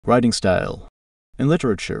Writing style. In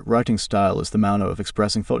literature, writing style is the manner of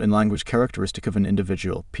expressing thought in language characteristic of an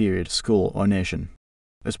individual, period, school, or nation.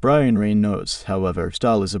 As Bryan Ray notes, however,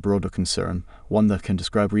 style is a broader concern, one that can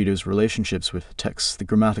describe readers' relationships with texts, the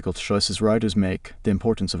grammatical choices writers make, the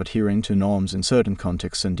importance of adhering to norms in certain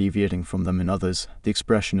contexts and deviating from them in others, the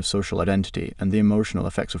expression of social identity, and the emotional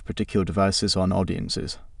effects of particular devices on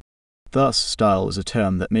audiences. Thus, style is a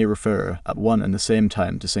term that may refer, at one and the same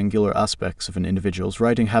time, to singular aspects of an individual's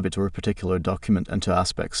writing habit or a particular document and to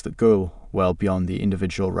aspects that go well beyond the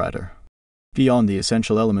individual writer. Beyond the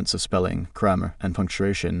essential elements of spelling, grammar, and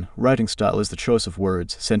punctuation, writing style is the choice of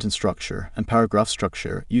words, sentence structure, and paragraph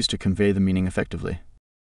structure used to convey the meaning effectively.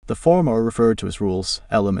 The former are referred to as rules,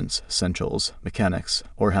 elements, essentials, mechanics,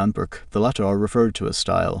 or handbook. The latter are referred to as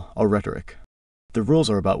style, or rhetoric. The rules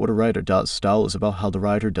are about what a writer does, style is about how the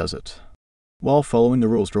writer does it. While following the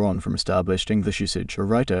rules drawn from established English usage, a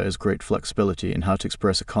writer has great flexibility in how to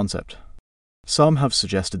express a concept. Some have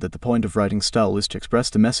suggested that the point of writing style is to express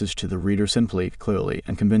the message to the reader simply, clearly,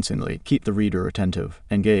 and convincingly, keep the reader attentive,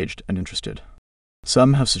 engaged, and interested.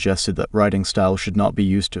 Some have suggested that writing style should not be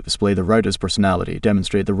used to display the writer's personality,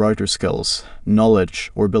 demonstrate the writer's skills,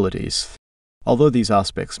 knowledge, or abilities, although these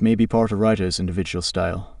aspects may be part of a writer's individual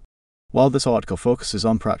style. While this article focuses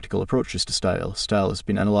on practical approaches to style, style has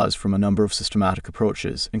been analyzed from a number of systematic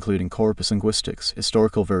approaches, including corpus linguistics,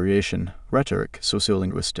 historical variation, rhetoric,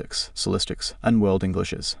 sociolinguistics, solistics, and world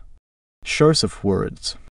Englishes. Choice of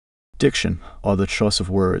words. Diction, or the choice of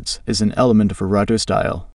words, is an element of a writer's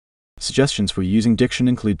style. Suggestions for using diction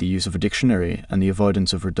include the use of a dictionary and the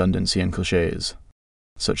avoidance of redundancy and cliches.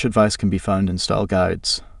 Such advice can be found in style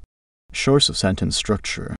guides. Choice of sentence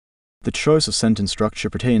structure. The choice of sentence structure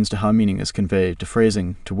pertains to how meaning is conveyed, to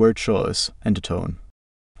phrasing, to word choice, and to tone.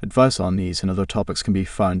 Advice on these and other topics can be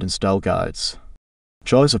found in style guides.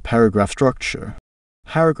 Choice of paragraph structure.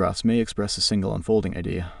 Paragraphs may express a single unfolding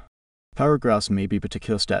idea. Paragraphs may be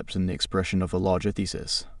particular steps in the expression of a larger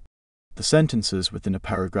thesis. The sentences within a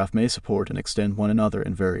paragraph may support and extend one another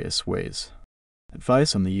in various ways.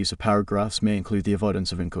 Advice on the use of paragraphs may include the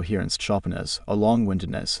avoidance of incoherence, sharpness, or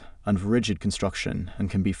long-windedness, and rigid construction, and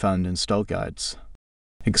can be found in style guides.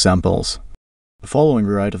 Examples. The following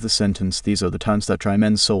rewrite of the sentence, "These are the times that try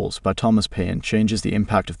men's souls," by Thomas Paine, changes the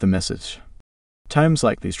impact of the message. Times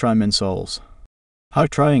like these try men's souls. How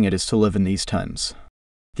trying it is to live in these times.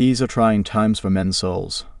 These are trying times for men's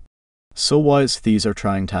souls. So wise, these are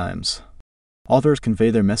trying times. Authors convey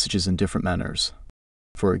their messages in different manners.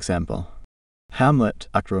 For example, Hamlet,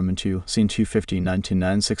 Act Roman 2, Scene 215,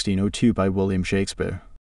 1909, 1602 by William Shakespeare.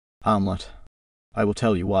 Hamlet. I will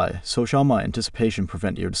tell you why. So shall my anticipation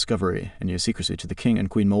prevent your discovery, and your secrecy to the king and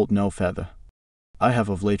queen mold no feather. I have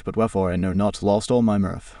of late, but wherefore I know not, lost all my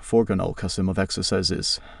mirth, forgone all custom of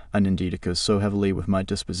exercises, and indeed it goes so heavily with my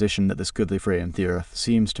disposition that this goodly frame, the earth,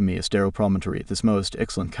 seems to me a sterile promontory, this most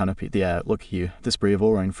excellent canopy, the air, look you, this brave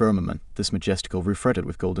orine firmament, this majestical roof fretted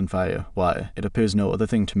with golden fire, why, it appears no other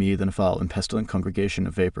thing to me than a foul and pestilent congregation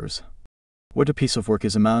of vapours. What a piece of work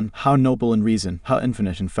is a man, how noble in reason, how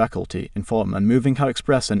infinite in faculty, in form, and moving, how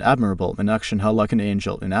express and admirable, in action how like an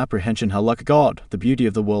angel, in apprehension how like a god, the beauty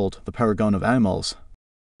of the world, the paragon of animals.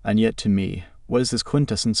 And yet to me, what is this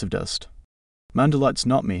quintessence of dust? Man delights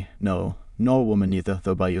not me, no, nor woman neither,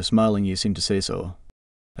 though by your smiling you seem to say so.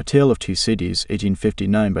 A Tale of Two Cities,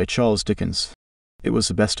 1859, by Charles Dickens. It was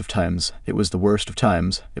the best of times, it was the worst of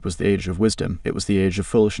times, it was the age of wisdom, it was the age of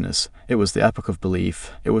foolishness, it was the epoch of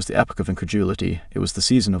belief, it was the epoch of incredulity, it was the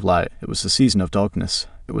season of light, it was the season of darkness,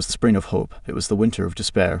 it was the spring of hope, it was the winter of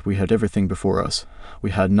despair. We had everything before us.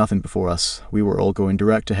 We had nothing before us. We were all going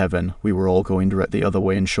direct to heaven, we were all going direct the other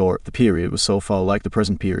way. In short, the period was so far like the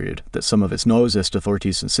present period, that some of its noisiest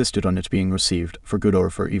authorities insisted on it being received, for good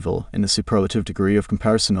or for evil, in the superlative degree of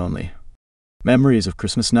comparison only. Memories of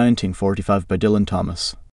Christmas 1945 by Dylan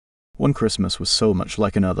Thomas. One Christmas was so much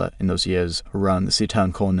like another in those years, around the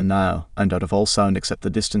sea-town corner now, and out of all sound except the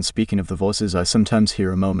distant speaking of the voices I sometimes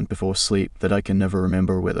hear a moment before sleep, that I can never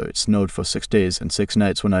remember whether it snowed for 6 days and 6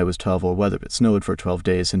 nights when I was 12, or whether it snowed for 12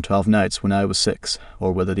 days and 12 nights when I was 6,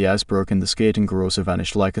 or whether the ice broke and the skating grocer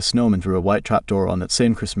vanished like a snowman through a white trapdoor on that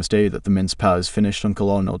same Christmas day that the mince pies finished Uncle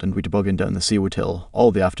Arnold and we tobogganed down the Seaward Hill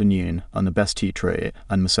all the afternoon on the best tea tray,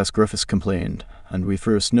 and Mrs. Griffiths complained, and we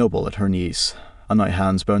threw a snowball at her niece. And my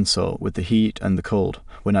hands burned so, with the heat and the cold,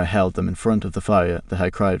 when I held them in front of the fire, that I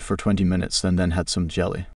cried for 20 minutes and then had some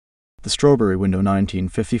jelly. The Strawberry Window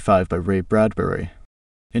 1955 by Ray Bradbury.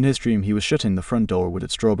 In his dream he was shutting the front door with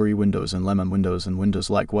its strawberry windows and lemon windows and windows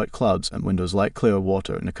like white clouds and windows like clear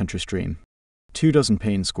water in a country stream. 24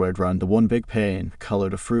 panes squared round the one big pane,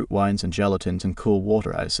 coloured of fruit, wines and gelatines and cool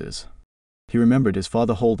water ices. He remembered his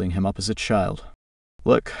father holding him up as a child.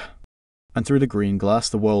 Look! And through the green glass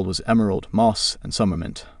the world was emerald, moss, and summer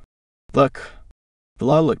mint. Look! The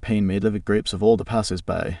lilac pane made livid grapes of all the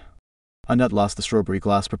passers-by. And at last the strawberry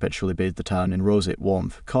glass perpetually bathed the town in roseate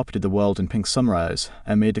warmth, carpeted the world in pink sunrise,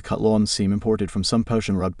 and made the cut lawns seem imported from some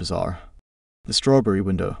Persian rug bazaar. The strawberry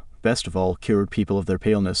window, best of all, cured people of their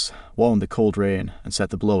paleness, warmed the cold rain, and set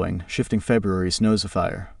the blowing, shifting February snows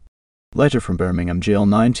afire. Letter from Birmingham Jail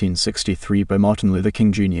 1963 by Martin Luther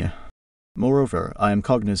King Jr. Moreover, I am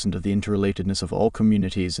cognizant of the interrelatedness of all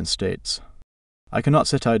communities and states. I cannot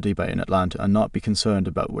sit idly by in Atlanta and not be concerned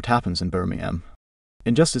about what happens in Birmingham.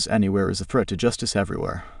 Injustice anywhere is a threat to justice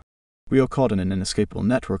everywhere. We are caught in an inescapable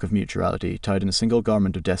network of mutuality, tied in a single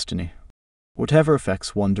garment of destiny. Whatever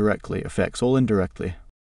affects one directly affects all indirectly.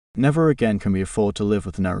 Never again can we afford to live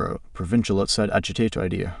with the narrow, provincial outside agitator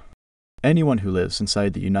idea. Anyone who lives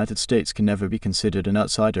inside the United States can never be considered an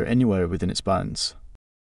outsider anywhere within its bounds.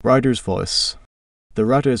 Writer's voice. The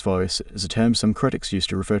writer's voice is a term some critics use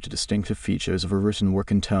to refer to distinctive features of a written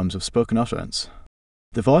work in terms of spoken utterance.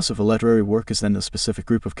 The voice of a literary work is then the specific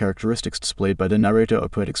group of characteristics displayed by the narrator or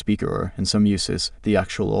poetic speaker or, in some uses, the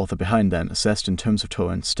actual author behind them, assessed in terms of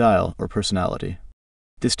tone, style, or personality.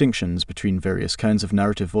 Distinctions between various kinds of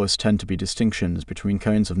narrative voice tend to be distinctions between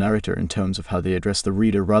kinds of narrator in terms of how they address the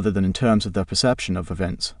reader rather than in terms of their perception of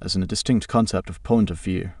events, as in a distinct concept of point of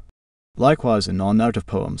view. Likewise, in non-narrative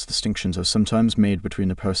poems, distinctions are sometimes made between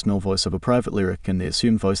the personal voice of a private lyric and the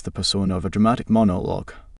assumed voice, the persona of a dramatic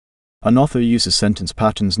monologue. An author uses sentence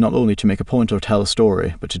patterns not only to make a point or tell a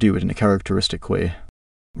story, but to do it in a characteristic way.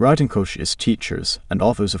 Writing coaches, teachers, and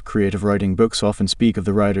authors of creative writing books often speak of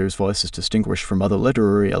the writer's voice as distinguished from other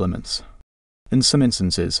literary elements. In some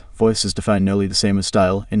instances, voice is defined nearly the same as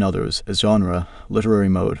style, in others, as genre, literary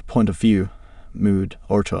mode, point of view, mood,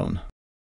 or tone.